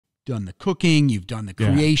done the cooking, you've done the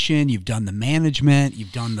creation, you've done the management,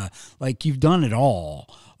 you've done you've done it all.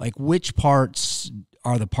 Like, which parts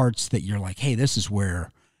are the parts that you're like, hey, this is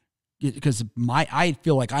where, because I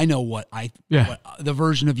feel like I know what the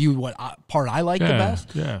version of you, part I like the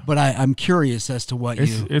best. Yeah. But I'm curious as to what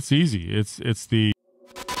it's easy. It's the.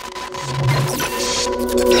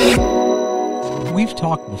 We've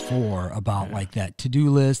talked before about like that to-do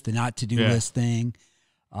list, the not to-do list thing,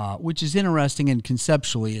 which is interesting, and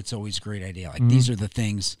conceptually it's always a great idea. Like these are the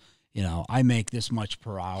things, you know, I make this much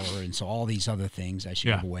per hour, and so all these other things I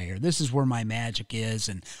should give away, or this is where my magic is,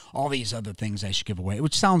 and all these other things I should give away,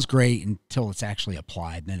 which sounds great until it's actually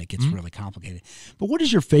applied, and then it gets really complicated. But what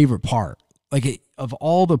is your favorite part? Like, of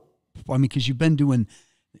all the, I mean, because you've been doing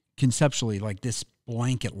conceptually like this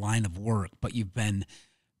blanket line of work, but you've done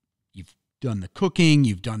the cooking,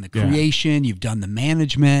 you've done the creation, you've done the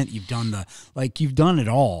management, you've done you've done it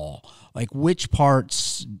all. Like, which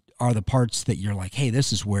parts are the parts that you're like, hey,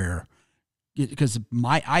 this is where, because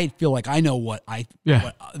I feel like I know what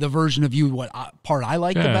the version of you, part I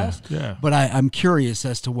like the best. Yeah. But I'm curious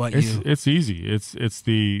as to what it's easy. It's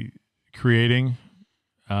the creating,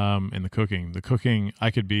 and the cooking. The cooking, I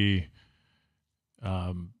could be,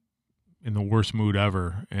 in the worst mood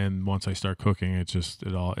ever, and once I start cooking, it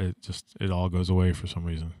all goes away for some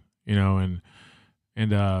reason, you know. And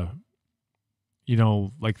you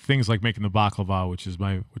know, like things like making the baklava, which is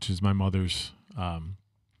my mother's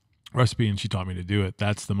recipe, and she taught me to do it.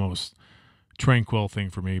 That's the most tranquil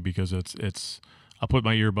thing for me, because I'll put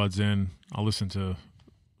my earbuds in, I'll listen to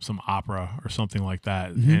some opera or something like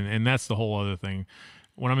that, and that's the whole other thing.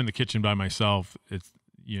 When I'm in the kitchen by myself,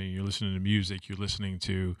 you know, you're listening to music, you're listening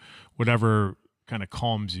to whatever kind of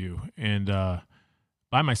calms you. And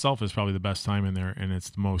by myself is probably the best time in there, and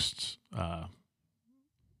it's the most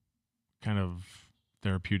kind of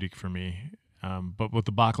therapeutic for me. But with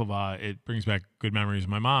the baklava, it brings back good memories of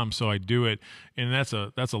my mom, so I do it, and that's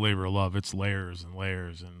a labor of love. It's layers and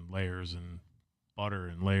layers and layers and butter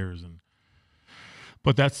and layers,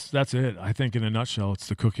 but that's it. I think in a nutshell, it's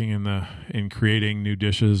the cooking and creating new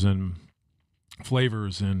dishes and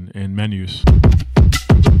flavors and menus.